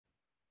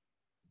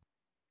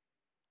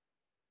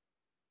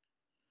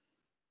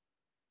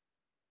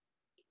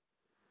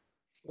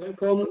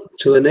Welcome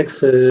to the next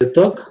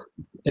talk.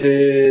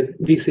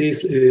 This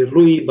is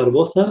Rui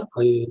Barbosa.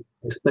 I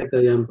expect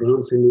I am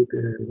pronouncing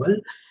it well.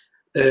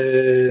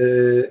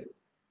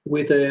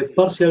 With a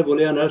partial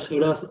Boolean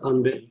algebras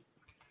and the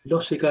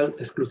logical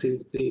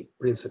exclusivity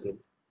principle.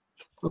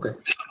 Okay.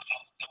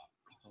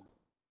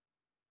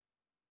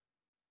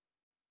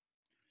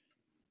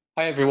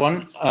 Hi,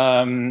 everyone.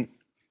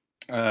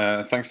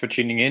 Thanks for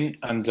tuning in.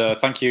 And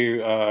thank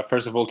you,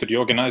 first of all, to the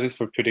organizers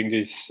for putting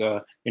this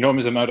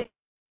enormous amount of...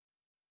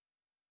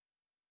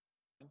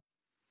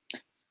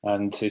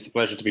 And it's a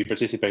pleasure to be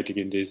participating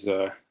in this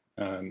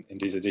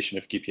edition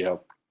of KPL.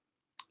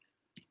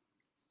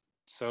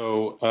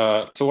 So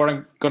what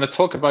I'm going to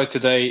talk about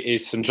today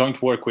is some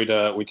joint work with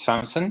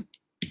Samson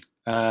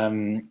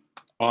on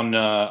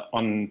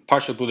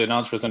partial Boolean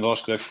algebras and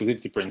logical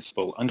exclusivity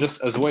principle. And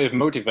just as a way of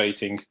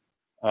motivating,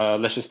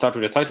 let's just start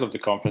with the title of the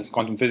conference,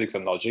 Quantum Physics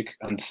and Logic.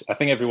 And I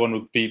think everyone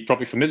would be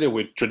probably familiar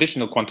with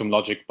traditional quantum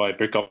logic by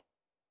Birkhoff.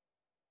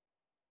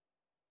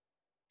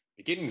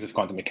 Beginnings of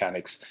quantum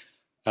mechanics,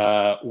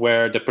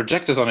 where the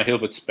projectors on a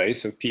Hilbert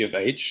space, so P of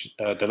H,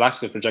 the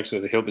lattice of projectors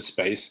of the Hilbert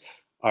space,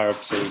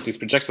 so these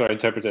projectors are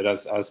interpreted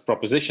as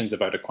propositions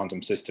about a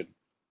quantum system.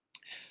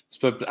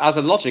 So, but as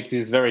a logic,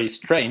 this is very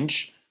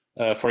strange.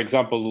 For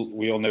example,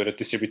 we all know that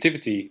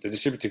the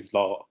distributive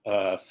law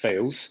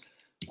fails,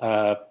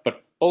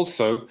 but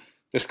also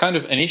there's kind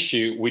of an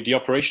issue with the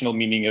operational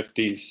meaning of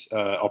these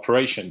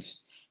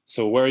operations.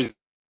 So where is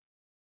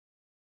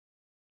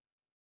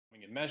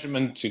a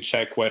measurement to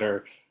check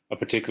whether a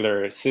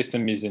particular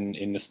system is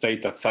in a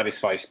state that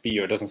satisfies P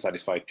or doesn't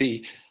satisfy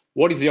P?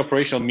 What is the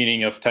operational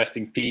meaning of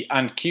testing P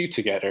and Q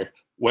together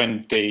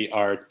when they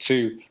are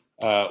two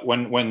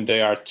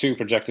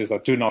projectors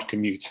that do not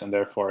commute, and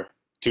therefore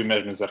two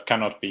measurements that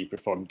cannot be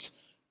performed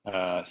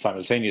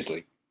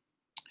simultaneously?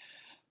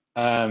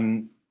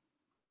 A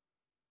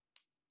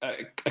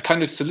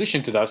kind of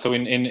solution to that. So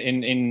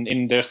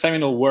in their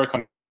seminal work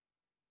on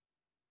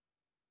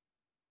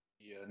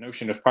the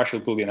notion of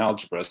partial Boolean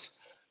algebras,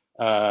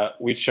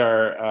 which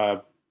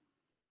are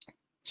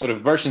sort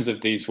of versions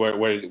of these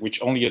which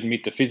only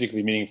admit the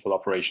physically meaningful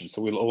operations.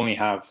 So we'll only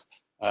have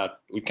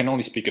we can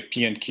only speak of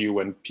P and Q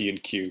when P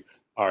and Q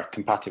are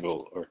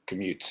compatible or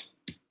commute.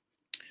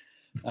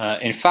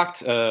 In fact,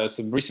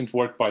 some recent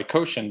work by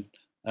Koshin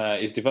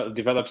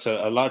develops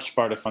a large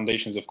part of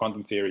foundations of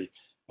quantum theory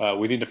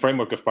within the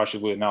framework of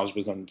partial Boolean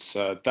algebras, and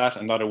that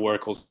and other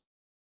work also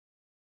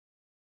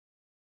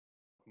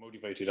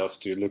motivated us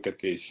to look at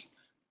this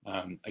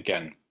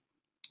again.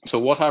 So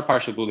what are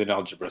partial Boolean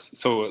algebras?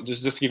 So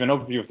just to give an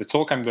overview of the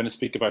talk, I'm going to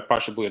speak about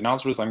partial Boolean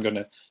algebras. I'm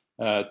going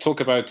to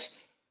talk about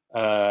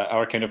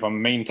our kind of a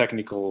main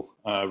technical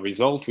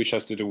result, which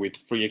has to do with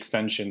free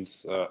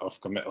extensions of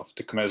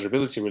the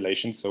commensurability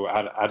relations. So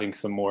adding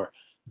some more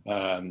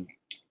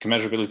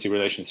commensurability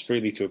relations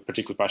freely to a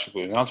particular partial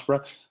Boolean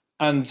algebra,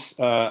 and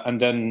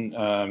then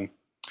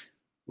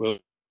we'll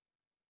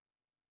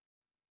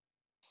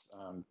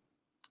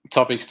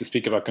topics to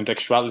speak about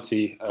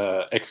contextuality,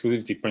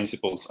 exclusivity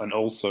principles, and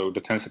also the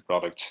tensor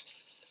product.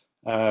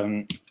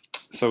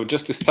 So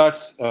just to start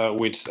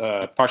with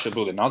partial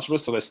Boolean algebra,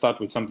 so let's start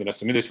with something that's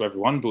familiar to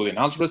everyone, Boolean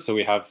algebra. So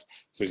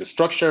there's a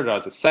structure that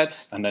has a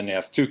set, and then it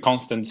has two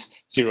constants,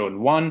 0 and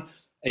 1,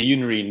 a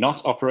unary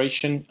not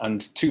operation,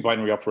 and two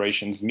binary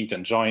operations, meet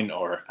and join,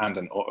 or and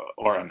an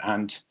or an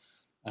and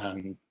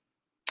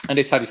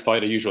they satisfy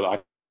the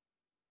usual.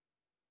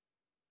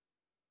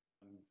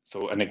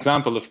 So an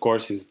example, of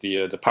course, is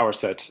the power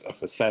set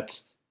of a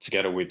set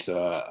together with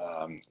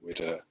a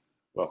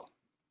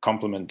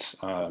complement,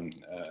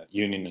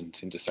 union, and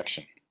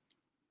intersection.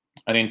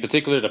 And in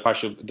particular, the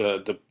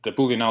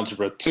Boolean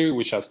algebra 2,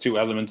 which has two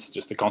elements,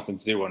 just the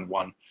constants 0 and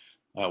 1,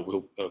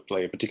 will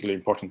play a particularly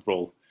important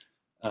role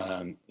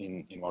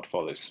in what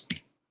follows.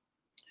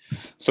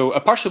 So a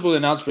partial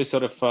Boolean algebra is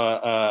sort of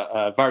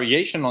a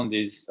variation on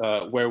this,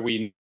 where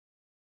we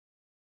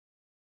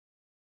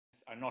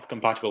are not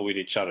compatible with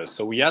each other.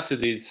 So we add to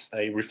this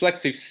a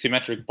reflexive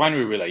symmetric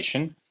binary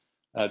relation,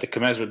 the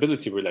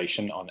commensurability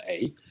relation on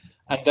A,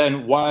 and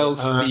then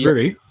whilst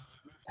Rui?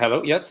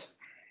 Hello, yes?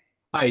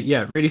 Hi,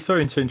 yeah, really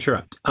sorry to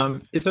interrupt.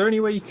 Is there any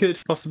way you could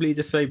possibly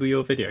disable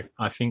your video?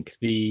 I think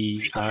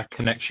the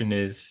connection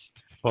is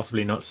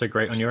possibly not so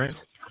great on your end.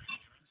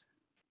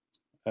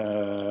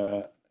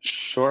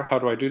 Sure, how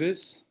do I do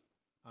this?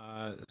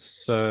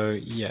 So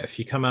yeah, if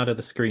you come out of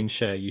the screen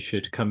share, you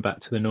should come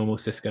back to the normal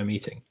Cisco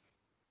meeting.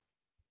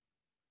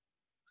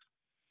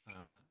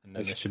 And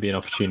then there should be an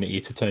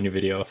opportunity to turn your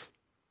video off.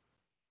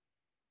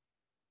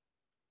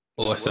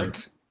 Awesome.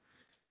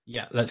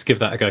 Yeah, let's give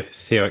that a go,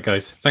 see how it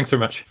goes. Thanks so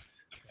much.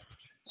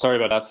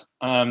 Sorry about that.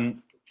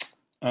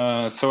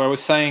 So I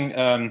was saying,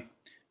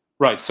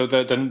 right, so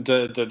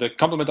the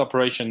complement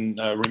operation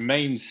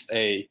remains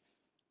a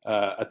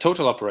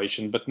total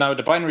operation, but now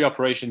the binary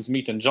operations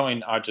meet and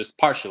join are just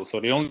partial. So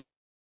the only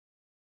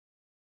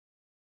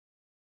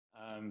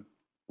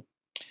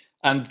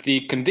and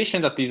the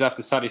condition that these have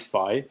to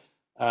satisfy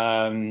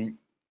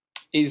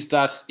is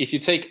that if you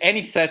take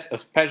any set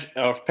of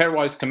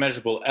pairwise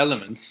commensurable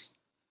elements,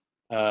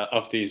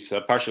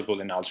 partial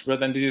Boolean algebra,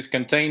 then this is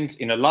contained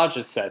in a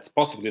larger set,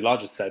 possibly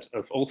larger set,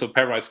 of also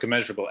pairwise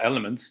commeasurable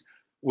elements,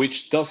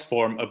 which does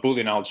form a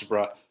Boolean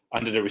algebra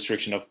under the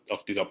restriction of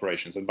these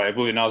operations. And by a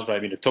Boolean algebra, I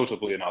mean a total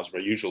Boolean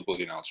algebra, usual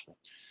Boolean algebra.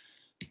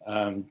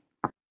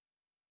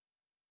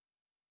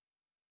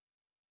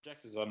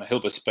 Projectors on a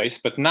Hilbert space,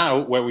 but now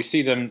where we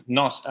see them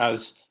not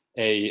as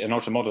an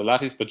orthomodal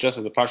lattice, but just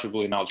as a partial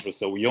Boolean algebra.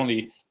 So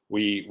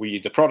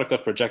the product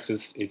of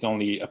projectors is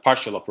only a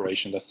partial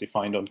operation that's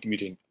defined on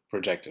commuting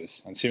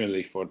projectors, and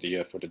similarly for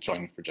the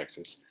joint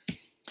projectors.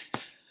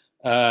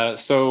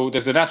 So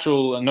there's a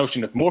natural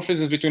notion of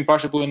morphisms between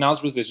partial Boolean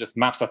algebras. There's just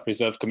maps that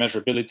preserve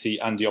commensurability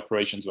and the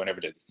operations whenever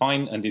they're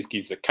defined, and this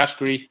gives a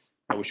category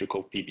which we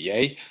call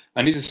PBA.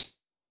 And this is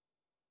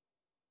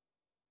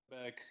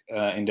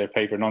in their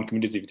paper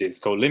non-commutativity is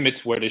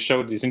co-limit, where they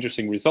showed this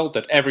interesting result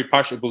that every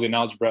partial Boolean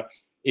algebra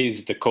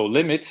is the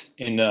co-limit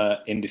in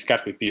this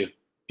category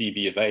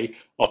PB of A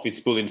of its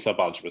Boolean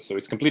subalgebras. So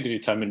it's completely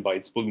determined by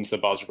its Boolean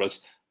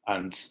subalgebras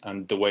and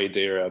the way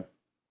they're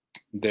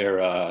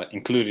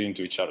included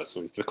into each other.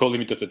 So it's the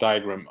co-limit of the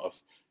diagram of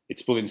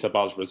its Boolean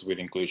subalgebras with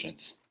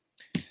inclusions.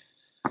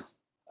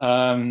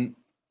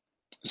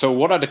 So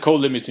what are the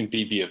co-limits in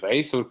PB of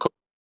A? So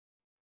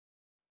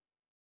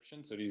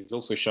this is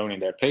also shown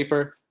in their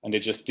paper, and they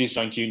just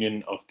disjoint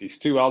union of these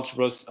two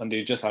algebras, and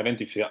they just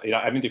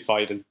identify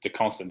it as the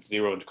constant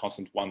 0 and the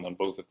constant 1 on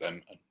both of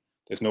them. And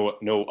there's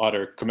no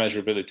other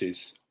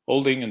commensurabilities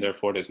holding, and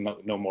therefore there's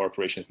no more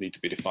operations need to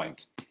be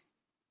defined.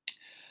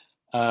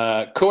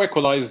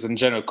 Co-equalizers and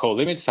general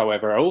co-limits,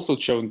 however, are also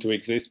shown to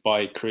exist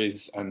by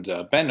Chris and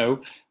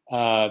Benno,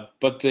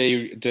 but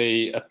they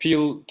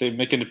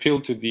make an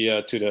appeal to the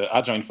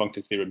adjoint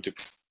functor theorem to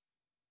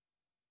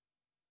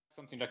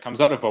something that comes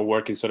out of our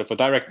work is sort of a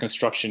direct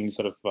construction,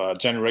 sort of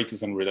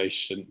generators and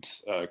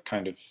relations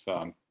kind of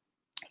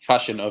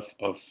fashion of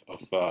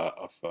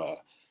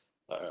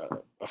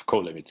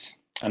co-limits.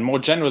 And more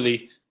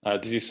generally,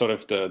 this is sort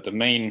of the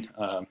main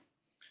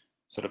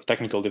sort of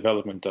technical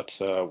development that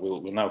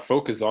we'll now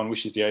focus on,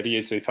 which is the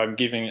idea. So if I'm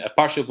giving a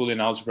partial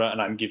Boolean algebra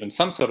and I'm given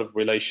some sort of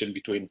relation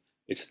between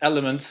its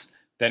elements,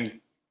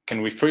 then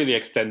can we freely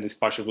extend this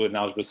partial Boolean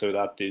algebra so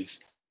that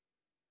this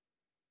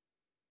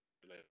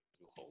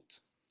will hold?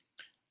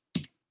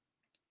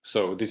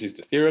 So this is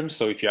the theorem.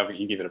 So if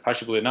you give it a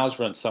partial Boolean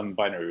algebra and some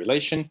binary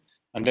relation,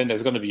 and then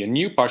there's going to be a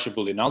new partial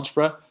Boolean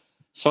algebra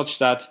such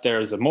that there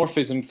is a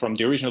morphism from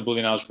the original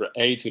Boolean algebra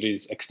A to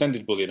this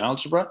extended Boolean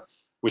algebra,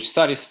 which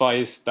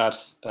satisfies that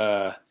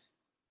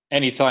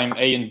anytime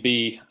A and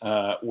B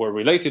were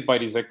related by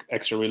this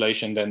extra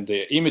relation, then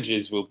the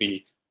images will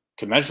be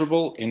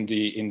commensurable in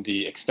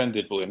the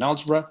extended Boolean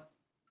algebra,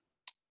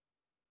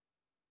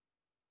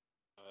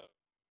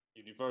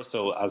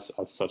 universal as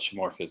such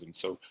morphism.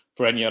 So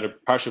for any other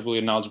partial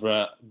Boolean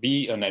algebra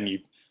B and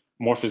any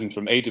morphism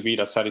from A to B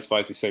that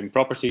satisfies the same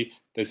property,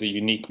 there's a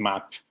unique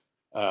map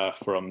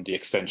from the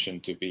extension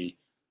to B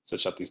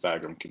such that this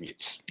diagram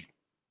commutes.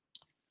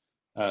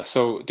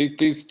 So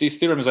these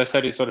theorems, as I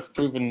said, is sort of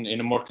proven in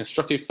a more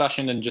constructive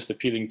fashion than just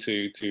appealing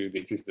to the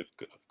existence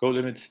of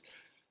co-limits,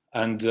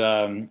 and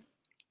the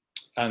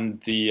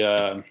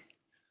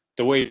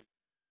way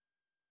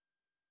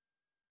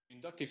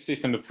inductive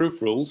system of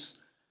proof rules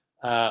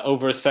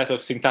over a set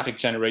of syntactic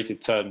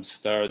generated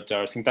terms that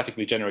are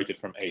syntactically generated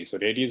from A. So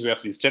the idea is we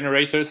have these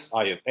generators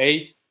I of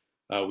A,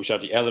 which are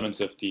the elements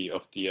of the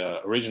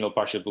original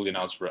partial Boolean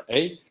algebra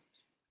A.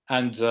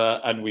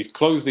 And we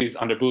close these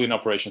under Boolean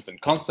operations and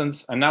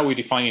constants. And now we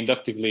define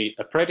inductively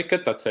a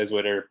predicate that says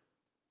whether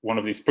one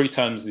of these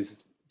preterms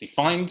is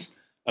defined,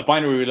 a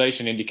binary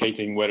relation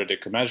indicating whether they're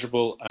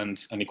commensurable,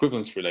 and an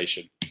equivalence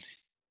relation.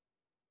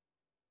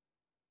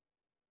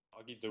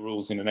 I'll give the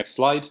rules in the next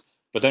slide,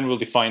 but then we'll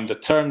define the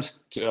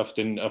terms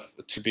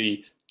to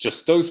be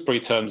just those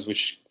preterms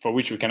for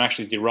which we can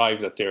actually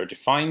derive that they're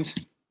defined.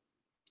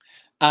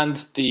 And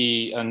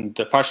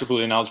the partial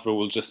Boolean algebra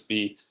will just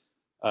be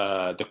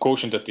the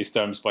quotient of these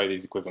terms by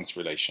this equivalence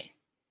relation.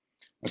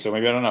 And so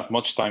maybe I don't have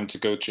much time to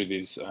go through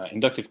this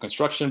inductive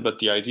construction, but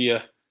the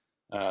idea,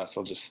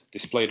 so I'll just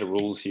display the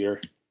rules here,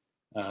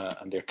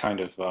 and they're kind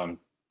of,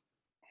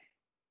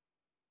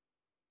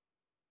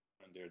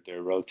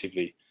 they're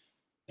relatively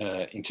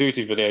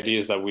intuitive, but the idea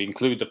is that we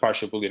include the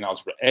partial Boolean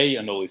algebra A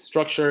and all its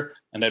structure,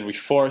 and then we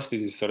force,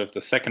 this is sort of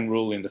the second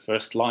rule in the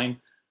first line,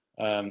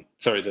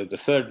 the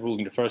third rule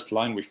in the first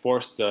line, we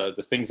force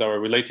the things that are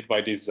related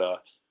by this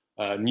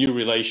new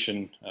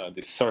relation,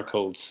 this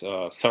circled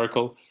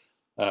circle,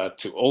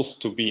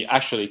 to be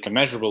actually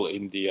commensurable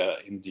in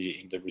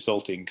the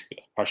resulting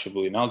partial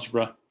Boolean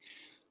algebra,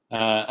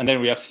 and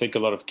then we have to take a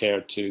lot of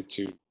care to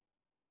be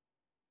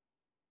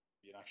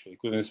an actual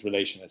equivalence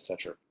relation,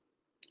 etc.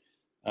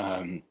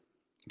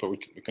 But we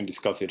can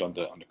discuss it on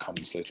the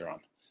comments later on.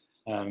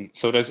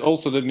 So there's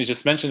also, let me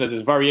just mention that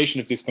there's variation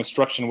of this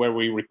construction where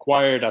we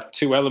require that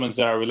two elements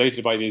that are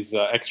related by this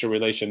extra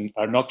relation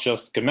are not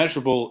just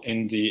commensurable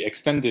in the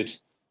extended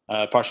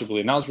partial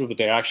Boolean algebra, but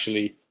they're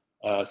actually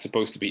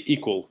supposed to be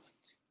equal.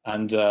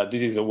 And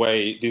this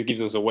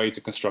gives us a way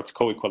to construct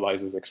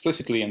co-equalizers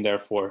explicitly, and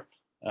therefore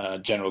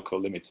general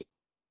co-limits.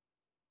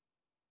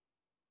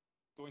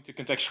 Going to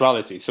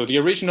contextuality. So the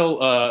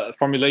original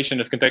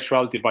formulation of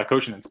contextuality by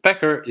Cochin and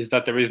Specker is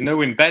that there is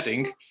no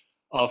embedding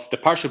of the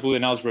partial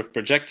Boolean algebra of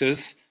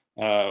projectors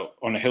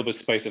on a Hilbert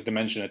space of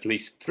dimension at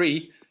least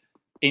 3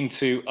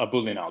 into a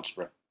Boolean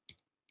algebra.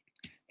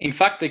 In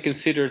fact, they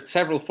considered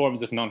several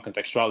forms of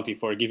non-contextuality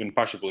for a given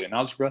partial Boolean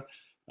algebra.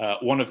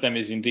 One of them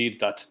is indeed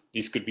that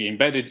these could be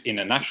embedded in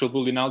an actual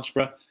Boolean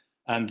algebra.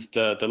 And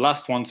the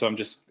last one, so I'm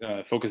just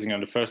focusing on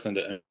the first, and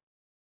there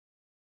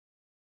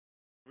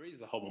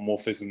is a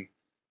homomorphism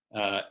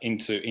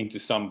into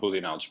some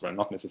Boolean algebra,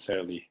 not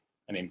necessarily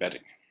an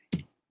embedding.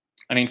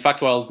 And in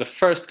fact, whilst the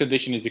first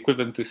condition is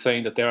equivalent to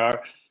saying that there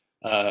are,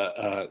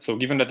 so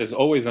given that there's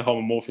always a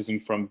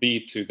homomorphism from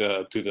B to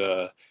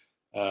the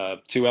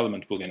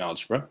two-element Boolean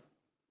algebra,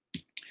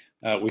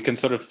 we can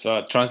sort of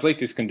translate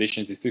these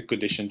conditions, these two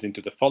conditions,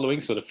 into the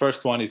following. So the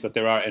first one is that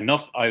there are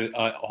enough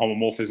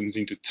homomorphisms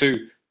into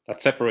 2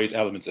 that separate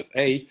elements of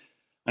A,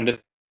 and that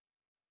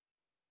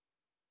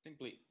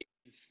simply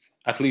is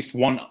at least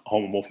one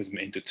homomorphism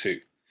into 2.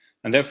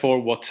 And therefore,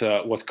 what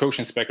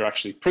Cochin and Specker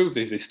actually proved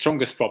is the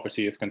strongest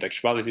property of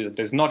contextuality, that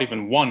there's not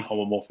even one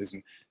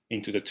homomorphism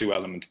into the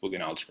two-element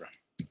Boolean algebra.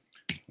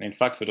 And in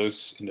fact, for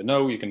those in the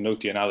know, you can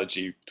note the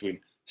analogy between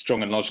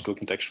strong and logical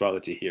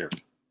contextuality here.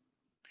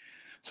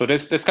 So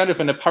there's kind of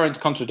an apparent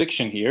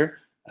contradiction here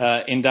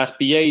in that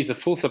BA is a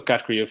full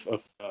subcategory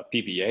of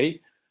PBA,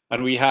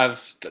 and we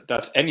have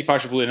that any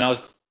partial Boolean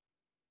algebra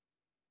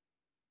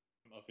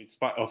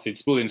of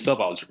its Boolean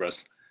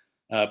subalgebras.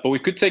 But we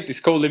could take this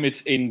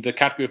co-limit in the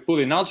category of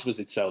Boolean algebras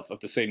itself of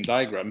the same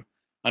diagram,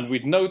 and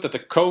we'd note that the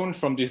cone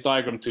from this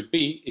diagram to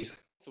B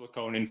is also a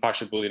cone in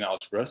partial Boolean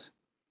algebras,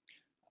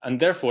 and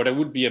therefore there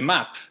would be a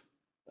map,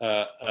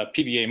 a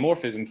PBA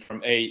morphism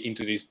from A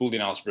into this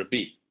Boolean algebra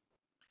B.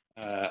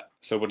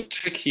 So what the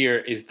trick here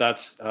is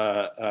that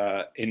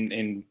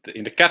in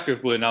the category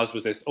of Boolean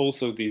algebras, there's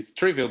also this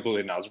trivial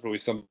Boolean algebra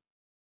with some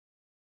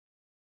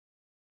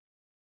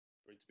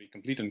for it to be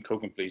complete and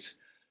co-complete.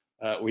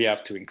 We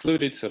have to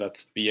include it so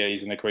that BA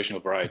is an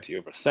equational variety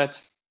over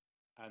sets.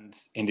 And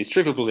in this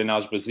trivial Boolean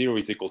algebra, 0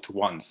 is equal to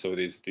 1. So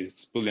this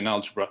Boolean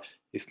algebra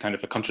is kind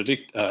of a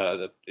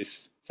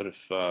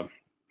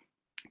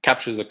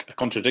captures a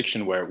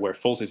contradiction where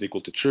false is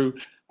equal to true,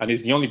 and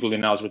is the only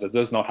Boolean algebra that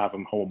does not have a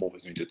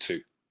homomorphism into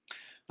 2.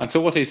 And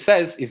so what it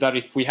says is that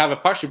if we have a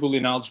partial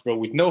Boolean algebra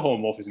with no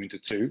homomorphism into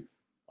 2,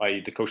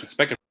 i.e. the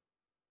Cochin-Specker,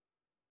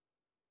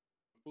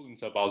 Boolean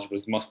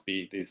subalgebras must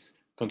be this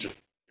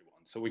contradictory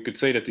one. So we could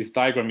say that this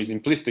diagram is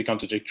implicitly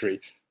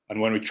contradictory, and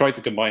when we try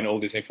to combine all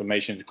this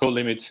information in the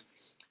co-limit,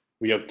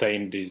 we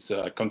obtain this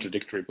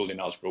contradictory Boolean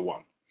algebra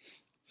 1.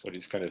 So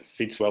this kind of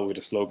fits well with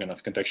the slogan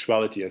of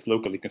contextuality as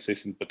locally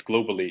consistent but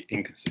globally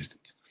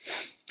inconsistent.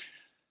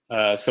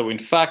 So in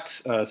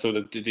fact,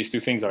 these two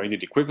things are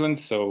indeed equivalent.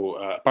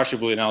 So partial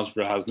Boolean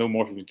algebra has no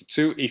morphism into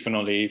 2 if and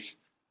only if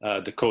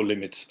the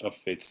co-limit of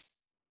its.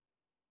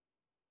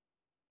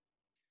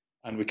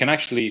 And we can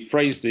actually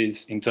phrase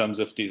this in terms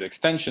of these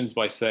extensions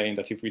by saying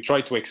that if we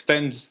try to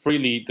extend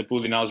freely the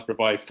Boolean algebra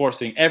by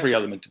forcing every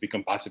element to be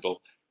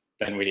compatible,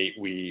 then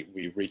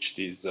we reach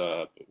these,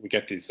 we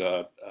get these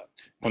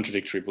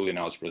contradictory Boolean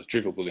algebras,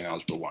 trivial Boolean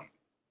algebra 1.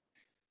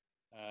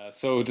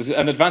 So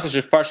an advantage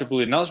of partial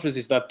Boolean algebras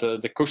is that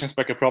the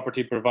Cochin-Specker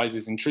property provides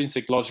this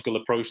intrinsic logical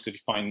approach to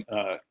define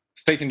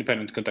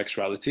state-independent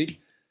contextuality.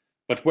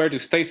 But where do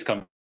states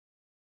come?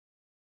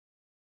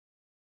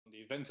 The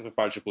events of a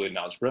partial Boolean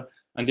algebra,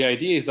 and the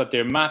idea is that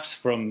they're maps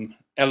from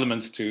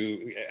elements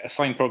to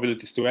assign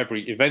probabilities to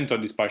every event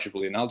on this partial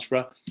Boolean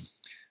algebra.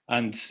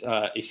 And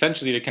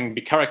essentially, they can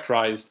be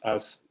characterized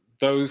as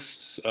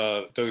those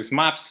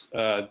maps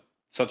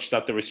such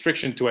that the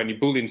restriction to any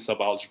Boolean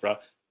subalgebra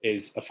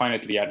is a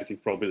finitely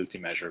additive probability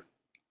measure.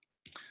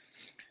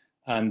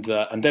 And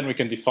then we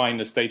can define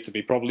a state to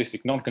be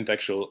probabilistic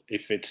non-contextual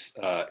if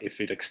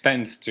it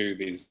extends to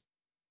these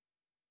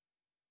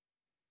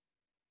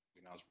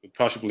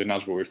partial Boolean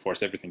algebra where we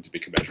force everything to be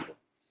commeasurable.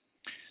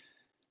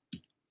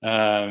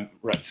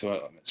 Right.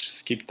 So let's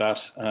just keep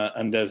that.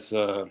 And there's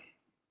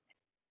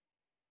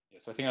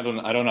so I think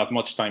I don't have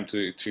much time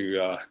to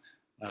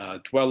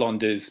dwell on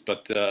this,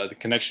 but the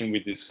connection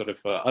with this sort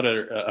of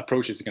other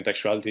approaches to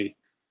contextuality,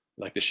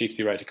 like the sheaf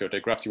theoretic or the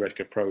graph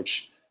theoretic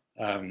approach,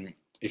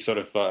 is sort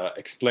of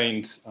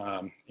explained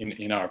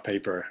in our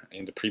paper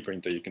in the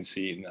preprint that you can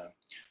see. In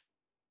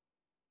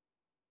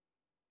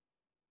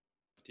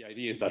the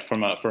idea is that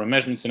from a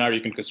measurement scenario,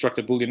 you can construct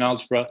a Boolean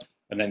algebra,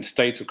 and then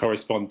states will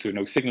correspond to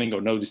no signaling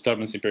or no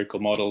disturbance empirical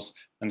models,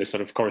 and the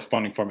sort of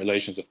corresponding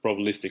formulations of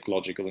probabilistic,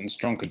 logical, and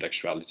strong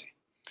contextuality.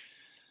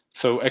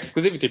 So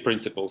exclusivity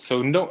principles.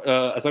 So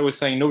as I was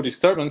saying, no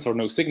disturbance or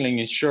no signaling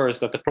ensures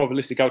that the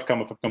probabilistic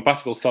outcome of a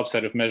compatible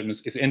subset of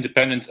measurements is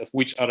independent of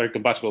which other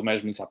compatible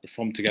measurements are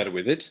performed together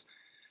with it.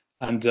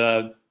 And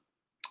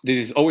this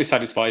is always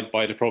satisfied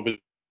by the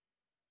probability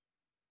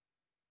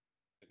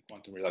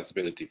quantum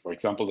realizability. For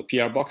example, the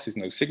PR box is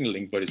no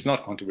signaling, but it's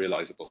not quantum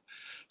realizable.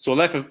 So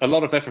a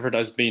lot of effort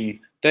has been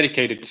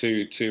dedicated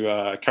to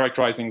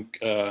characterizing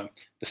the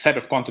set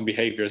of quantum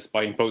behaviors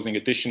by imposing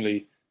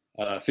additionally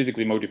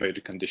physically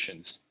motivated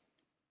conditions.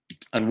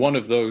 And one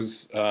of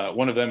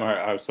them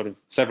are sort of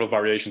several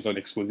variations on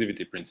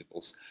exclusivity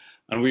principles.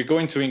 And we're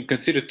going to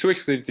consider two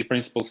exclusivity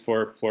principles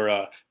for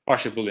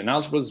partial Boolean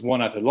algebras,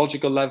 one at a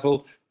logical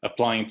level,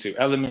 applying to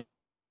elements,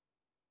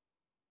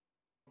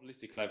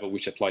 probabilistic level,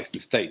 which applies to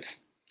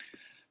states.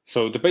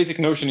 So the basic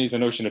notion is a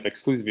notion of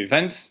exclusive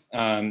events.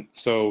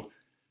 So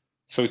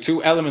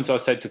two elements are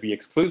said to be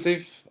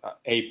exclusive,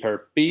 A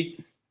per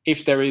B,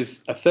 if there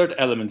is a third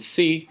element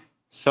C,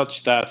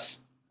 such that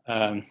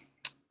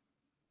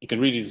you can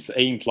read it as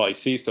A implies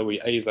C, so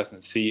A is less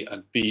than C,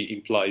 and B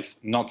implies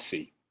not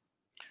C,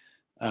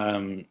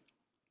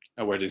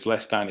 where this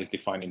less than is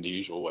defined in the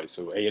usual way.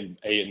 So A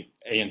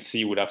and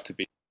C would have to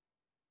be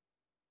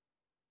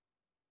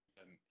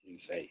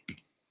is A.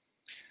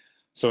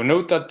 So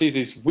note that this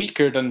is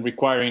weaker than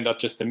requiring that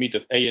just the meet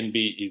of A and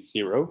B is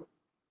 0.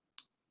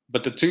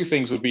 But the two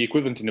things would be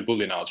equivalent in a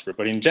Boolean algebra.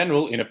 But in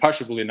general, in a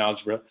partial Boolean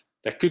algebra,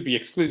 there could be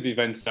exclusive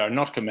events that are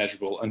not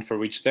commensurable and for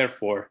which,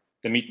 therefore,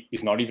 the meet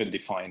is not even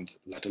defined,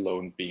 let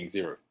alone being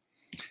 0.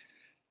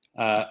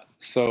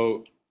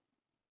 So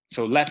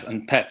LEP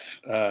and PEP.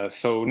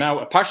 So now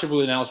a partial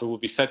Boolean algebra will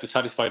be said to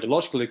satisfy the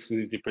logical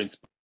exclusivity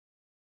principle,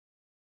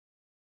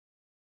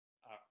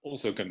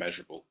 also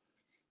commensurable.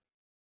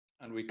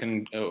 And we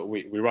can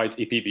we write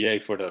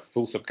EPBA for the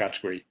full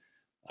subcategory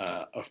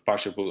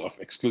of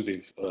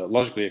exclusive,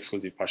 logically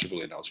exclusive partial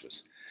Boolean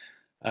algebras.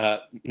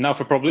 Now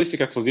for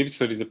probabilistic exclusivity,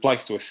 so this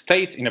applies to a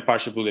state in a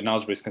partial Boolean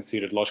algebra is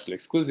considered logically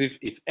exclusive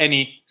if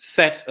any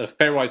set of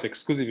pairwise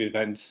exclusive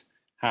events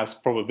has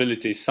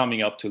probabilities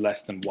summing up to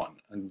less than 1.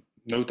 And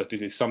note that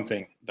this is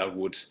something that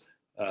would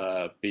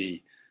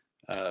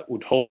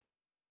would hold.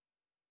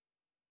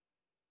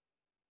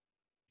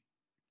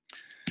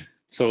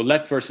 So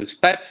LEP versus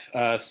PEP.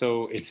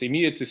 So it's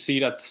immediate to see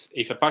that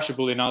if a partial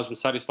Boolean algebra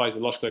satisfies the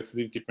logical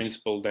exclusivity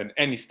principle, then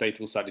any state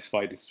will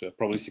satisfy this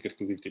probabilistic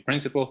exclusivity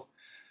principle.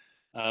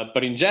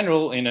 But in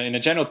general, in a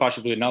general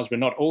partial Boolean algebra,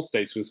 not all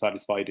states will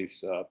satisfy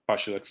this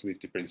partial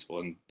exclusivity principle.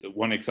 And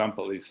one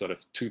example is sort of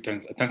a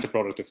tensor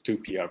product of two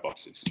PR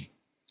boxes.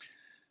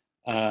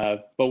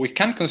 But we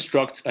can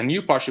construct a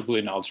new partial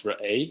Boolean algebra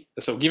A.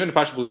 So given the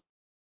partial Boolean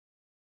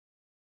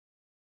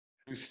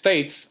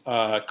states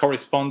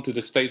correspond to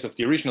the states of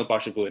the original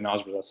partial Boolean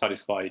algebra that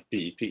satisfy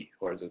DEP,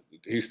 or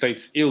whose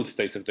states yield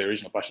states of the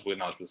original partial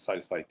Boolean algebra that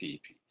satisfy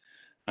DEP.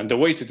 And the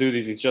way to do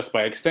this is just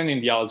by extending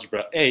the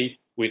algebra A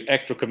with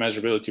extra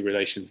commensurability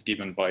relations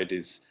given by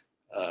this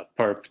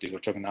perp, we're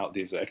talking about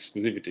this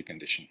exclusivity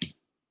condition.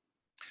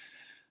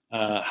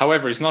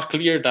 However, it's not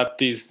clear that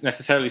this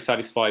necessarily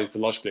satisfies the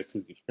logically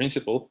exclusive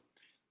principle.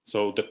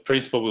 So the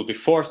principle will be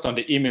forced on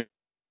the image,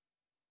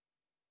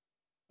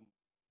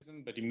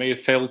 but it may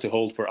fail to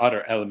hold for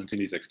other elements in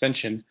this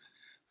extension.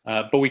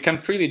 But we can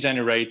freely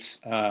generate,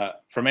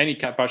 from any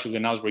partial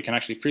Boolean algebra, we can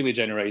actually freely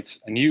generate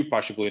a new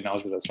partial Boolean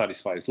algebra that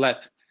satisfies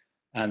LEP,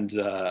 and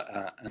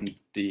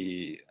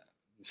the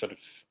sort of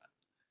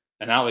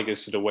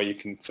analogous to the way you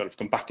can sort of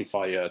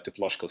compactify a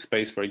topological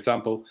space, for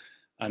example.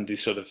 And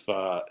this sort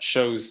of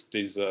shows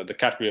these, the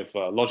category of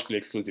logically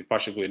exclusive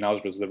partial Boolean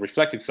algebras, the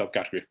reflective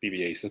subcategory of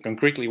PBA. So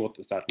concretely, what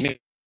does that mean?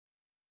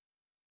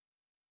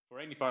 For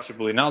any partial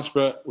Boolean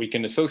algebra, we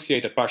can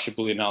associate a partial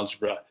Boolean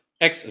algebra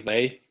X of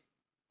A,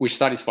 which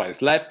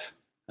satisfies LEP,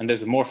 and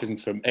there's a morphism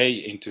from A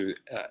into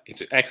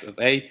X of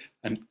A,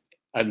 and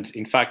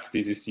in fact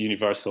this is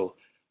universal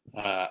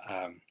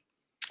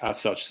as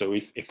such. So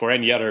if for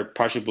any other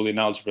partial Boolean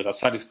algebra that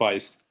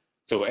satisfies,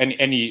 so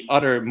any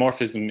other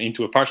morphism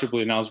into a partial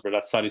Boolean algebra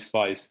that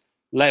satisfies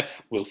LEP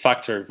will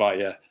factor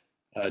via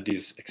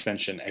this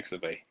extension X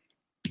of A.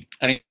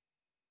 And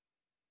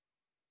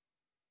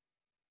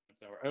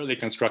our early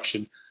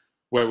construction,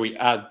 where we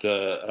add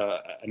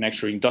an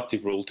extra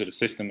inductive rule to the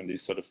system and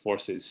these sort of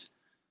forces,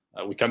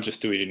 we can't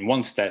just do it in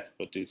one step,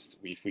 but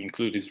if we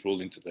include this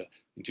rule into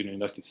an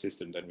inductive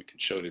system, then we can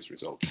show this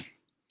result.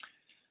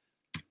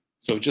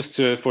 So just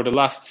for the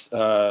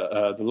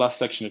last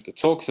section of the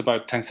talks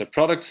about tensor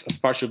products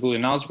of partial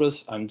Boolean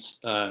algebras,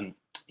 and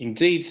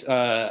indeed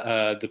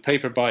the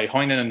paper by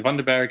Heinen and van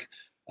den Berg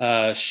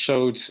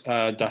showed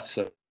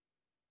that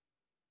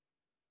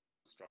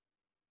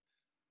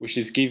which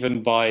is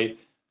given by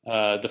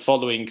the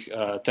following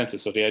tensor.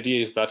 So the idea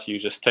is that you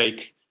just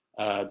take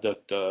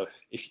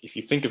if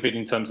you think of it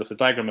in terms of the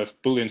diagram of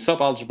Boolean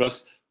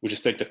subalgebras, we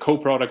just take the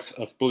co-product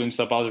of Boolean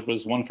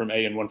subalgebras, one from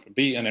A and one from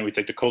B, and then we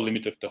take the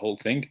co-limit of the whole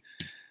thing.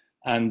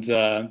 And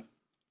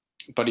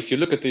but if you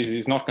look at this, it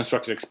is not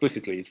constructed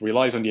explicitly. It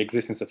relies on the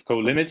existence of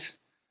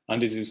co-limits,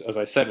 and this is, as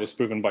I said, was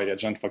proven by the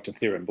adjoint function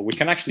theorem. But we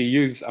can actually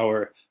use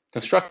our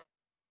construct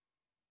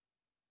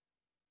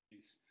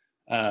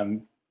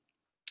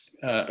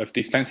of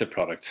these tensor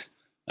products.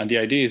 And the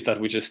idea is that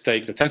we just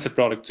take the tensor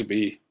product to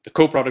be the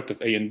co-product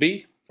of A and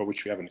B, for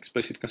which we have an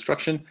explicit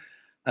construction,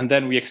 and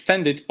then we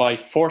extend it by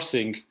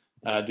forcing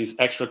these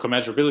extra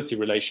commensurability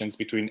relations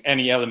between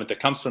any element that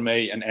comes from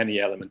A and any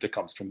element that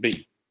comes from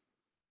B.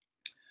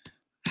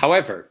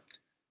 However,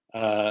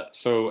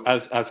 so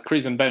as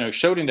Chris and Benno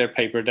showed in their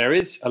paper, there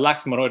is a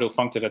Lax monoidal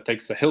functor that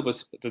takes a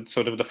Hilbert,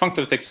 sort of the functor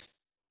that takes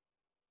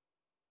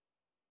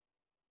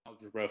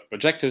algebra of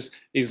projectors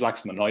is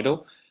Lax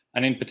monoidal.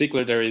 And in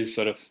particular, there is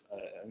sort of,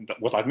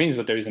 what that means is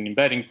that there is an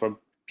embedding for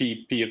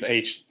P of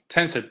H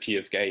tensor P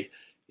of K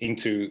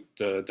into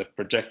the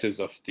projectors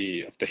of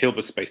the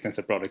Hilbert space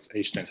tensor product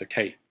H tensor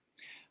K.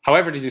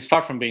 However, this is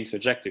far from being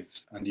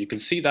surjective. And you can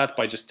see that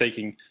by just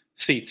taking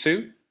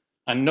C2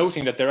 and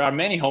noting that there are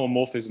many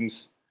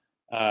homomorphisms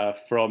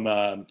from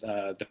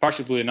the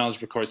partial Boolean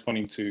algebra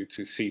corresponding to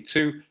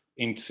C2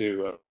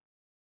 into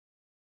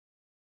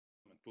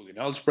Boolean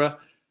algebra.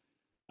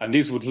 And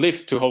these would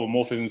lift to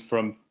homomorphisms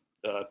from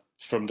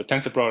the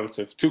tensor product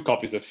of two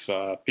copies of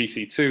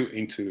PC2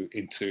 into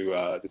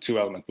the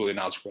two-element Boolean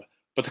algebra.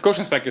 But the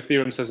Cauchy-Specker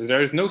theorem says that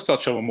there is no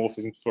such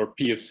homomorphism for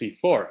P of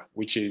C4,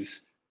 which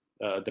is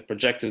the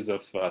projectors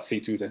of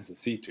C2 tensor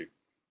C2.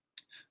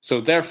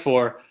 So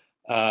therefore,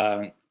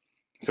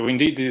 so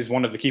indeed, this is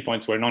one of the key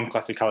points where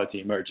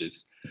non-classicality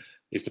emerges,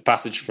 is the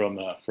passage from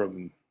if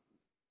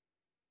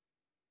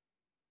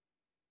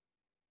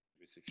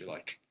you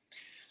like.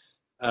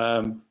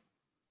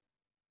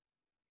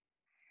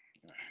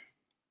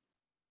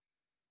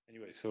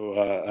 Anyway,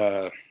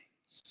 so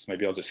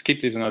maybe I'll just skip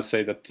this and I'll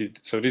say that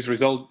this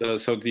result, I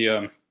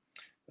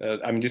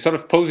mean, this sort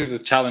of poses a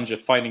challenge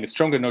of finding a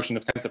stronger notion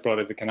of tensor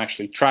product that can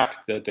actually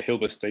track the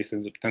Hilbert space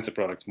tensor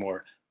product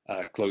more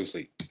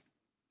closely.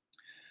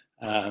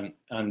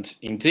 And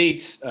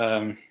indeed, is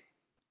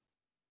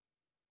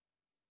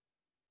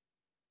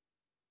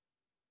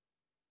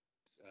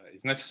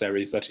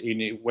necessary is that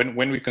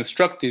when we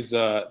construct these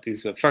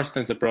first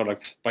tensor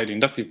products by the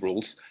inductive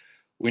rules,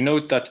 we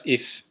note that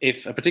if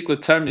a particular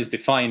term is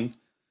defined,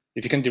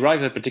 if you can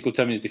derive that a particular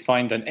term is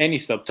defined, then any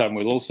subterm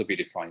will also be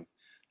defined.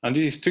 And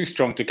this is too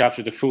strong to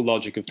capture the full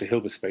logic of the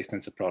Hilbert space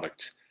tensor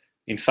product.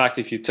 In fact,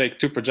 if you take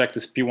two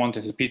projectors P1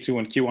 tensor P2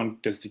 and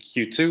Q1 tensor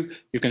Q2,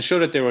 you can show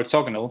that they're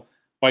orthogonal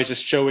by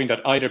just showing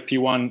that either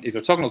P1 is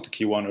orthogonal to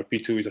Q1 or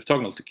P2 is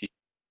orthogonal to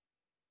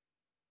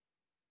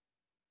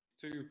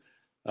Q2.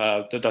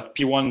 That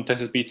P1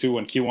 tensor P2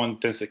 and Q1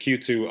 tensor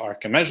Q2 are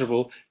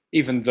commensurable,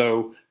 even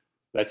though,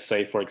 let's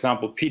say, for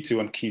example, P2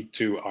 and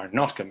Q2 are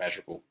not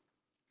commensurable.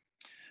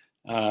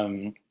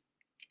 And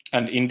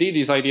indeed,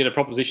 this idea that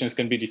propositions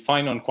can be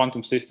defined on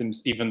quantum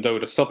systems, even though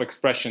the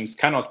sub-expressions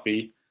cannot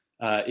be,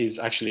 is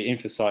actually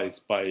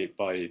emphasized by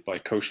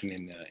Cauchy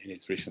in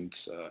its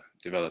recent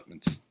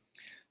developments.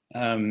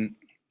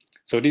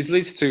 So this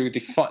leads to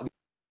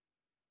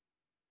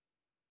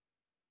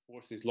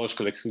forces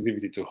logical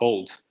exclusivity to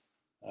hold,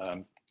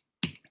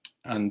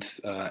 and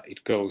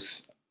it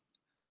goes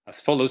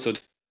as follows. So it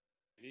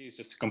is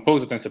just a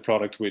composite tensor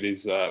product with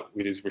his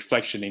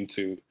reflection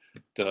into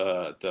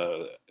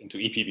into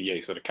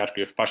EPBA, so the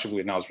category of partial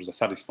Boolean algebras that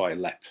satisfy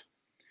LEP.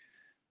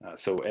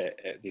 So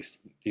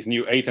this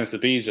new A tensor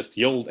B is just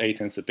the old A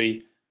tensor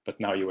B, but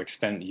now you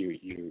extend,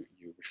 you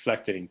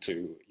reflect it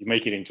into, you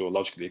make it into a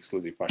logically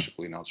exclusive partial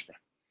Boolean algebra.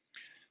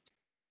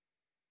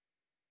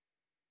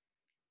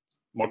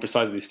 More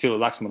precisely, it's still a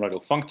Lax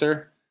monoidal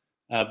functor,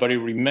 but it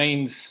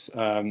remains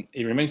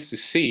to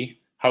see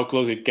how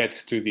close it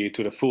gets to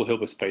the full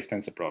Hilbert space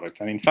tensor product.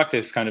 And in fact,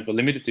 there's kind of a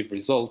limitative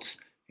result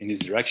in this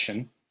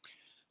direction,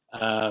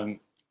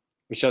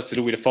 which has to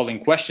do with the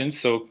following questions.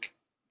 So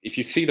if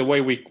you see the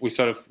way we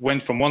sort of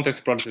went from one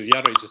tensor product to the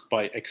other, just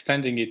by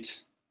extending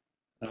it,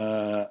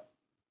 by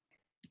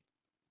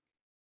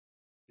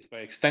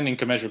extending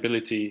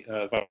commensurability,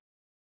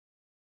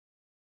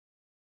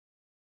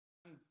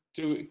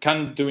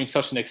 doing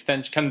such an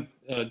extension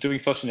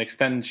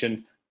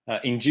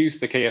induce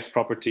the KS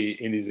property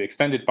in this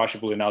extended partial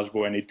Boolean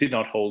algebra, and it did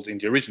not hold in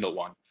the original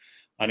one.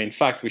 And in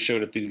fact, we show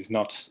that this is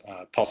not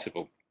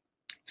possible.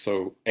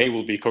 So A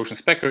will be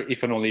Cauchy-Specker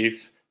if and only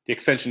if the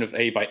extension of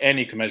A by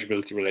any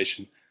commensurability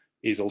relation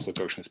is also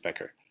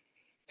Cauchy-Specker.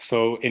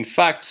 So in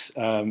fact,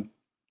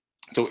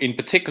 so in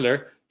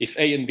particular, if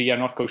A and B are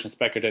not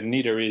Cauchy-Specker, then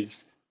neither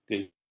is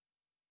this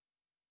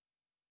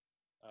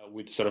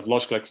with sort of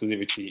logical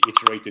exclusivity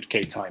iterated K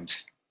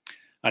times.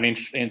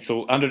 And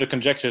so under the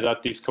conjecture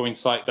that these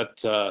coincide, that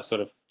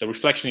sort of the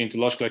reflection into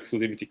logical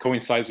exclusivity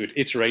coincides with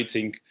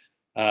iterating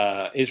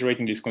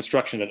this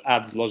construction that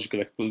adds logical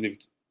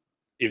exclusivity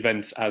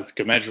events as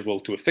commensurable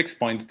to a fixed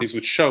point, this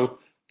would show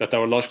that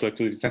our logical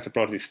exclusivity tensor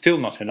product is still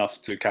not enough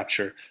to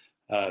capture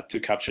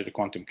the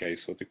quantum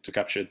case, so to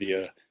capture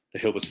the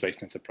Hilbert space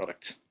tensor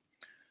product.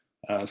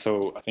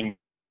 So I think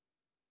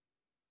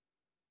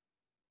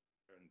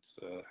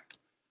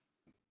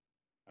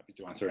happy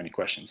to answer any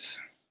questions.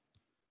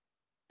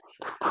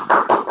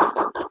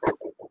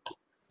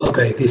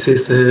 Okay, this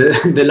is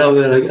the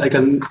louder I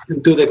can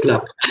do the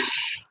clap,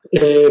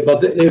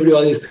 but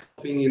everybody is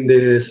clapping in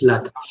the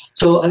Slack.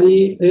 So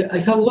I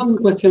have one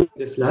question in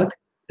the Slack,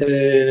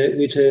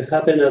 which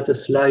happened at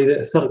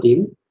slide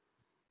 13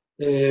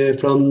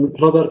 from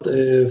Robert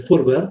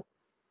Furber.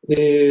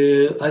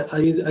 I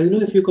don't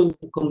know if you can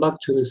come back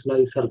to the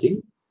slide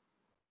 13.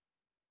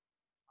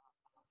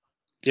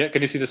 Yeah,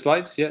 can you see the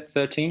slides? Yeah,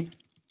 13.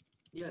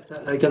 Yes,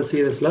 I can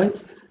see the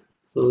slides.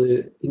 So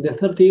in the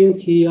 13,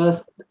 he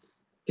asked,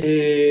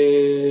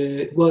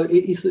 well,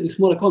 it's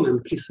more a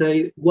comment. He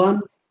said,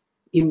 one,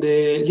 in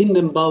the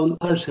Lindenbaum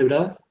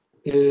algebra,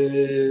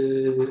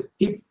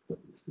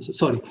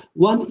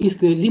 one is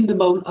the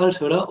Lindenbaum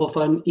algebra of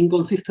an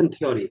inconsistent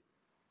theory.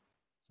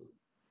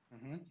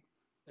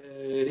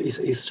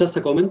 It's just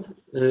a comment,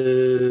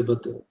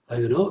 but I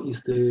don't know,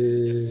 is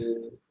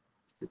the...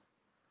 Yes.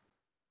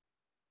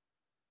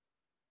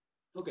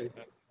 Okay.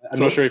 I'm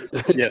not sure if,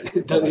 yes.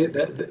 I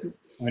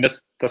mean,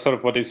 that's sort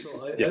of what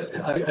is, so yes.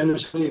 I'm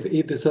not sure if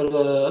it deserves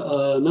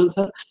an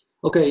answer.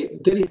 Okay,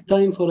 there is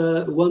time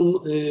for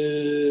one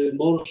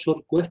more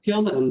short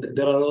question, and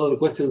there are other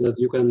questions that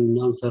you can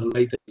answer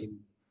later in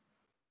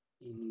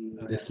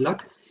the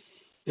Slack.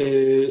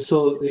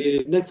 So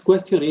the next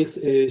question is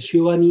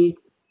Giovanni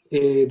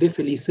De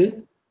Felice.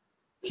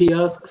 He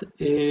asks,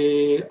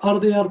 are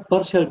there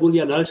partial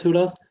Boolean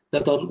algebras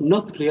that are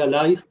not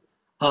realized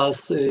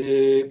as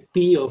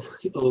P of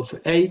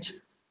H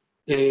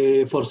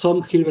for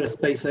some Hilbert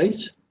space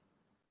H?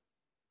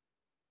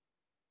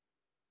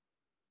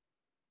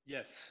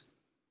 Yes,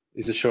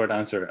 is a short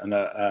answer, and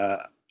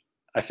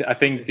I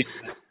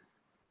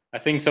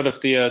think sort of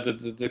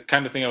the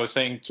kind of thing I was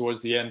saying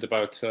towards the end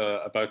about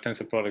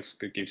tensor products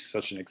gives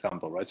such an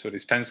example, right? So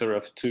this tensor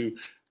of two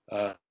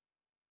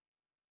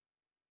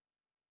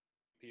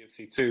P of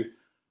C2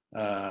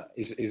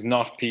 is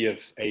not P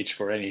of H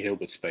for any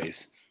Hilbert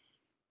space.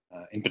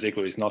 In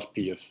particular, is not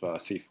P of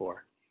C4.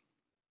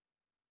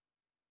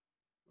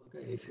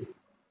 Okay, I see.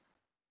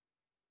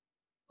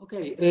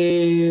 Okay,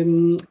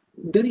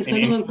 there is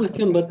another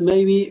question, but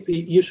maybe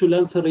you should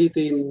answer it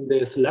in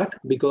the Slack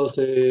because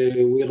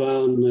we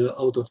run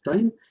out of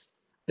time.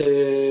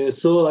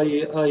 So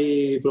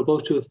I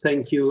propose to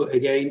thank you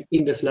again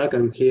in the Slack,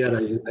 and here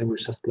I will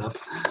just clap.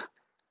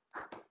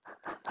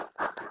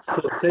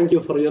 So thank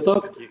you for your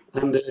talk,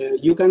 and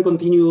you can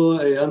continue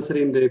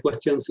answering the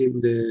questions in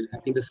the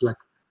Slack.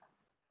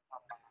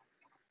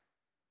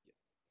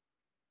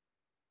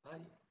 Bye.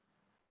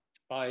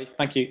 Bye.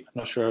 Thank you. I'm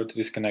not sure how to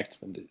disconnect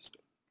from this.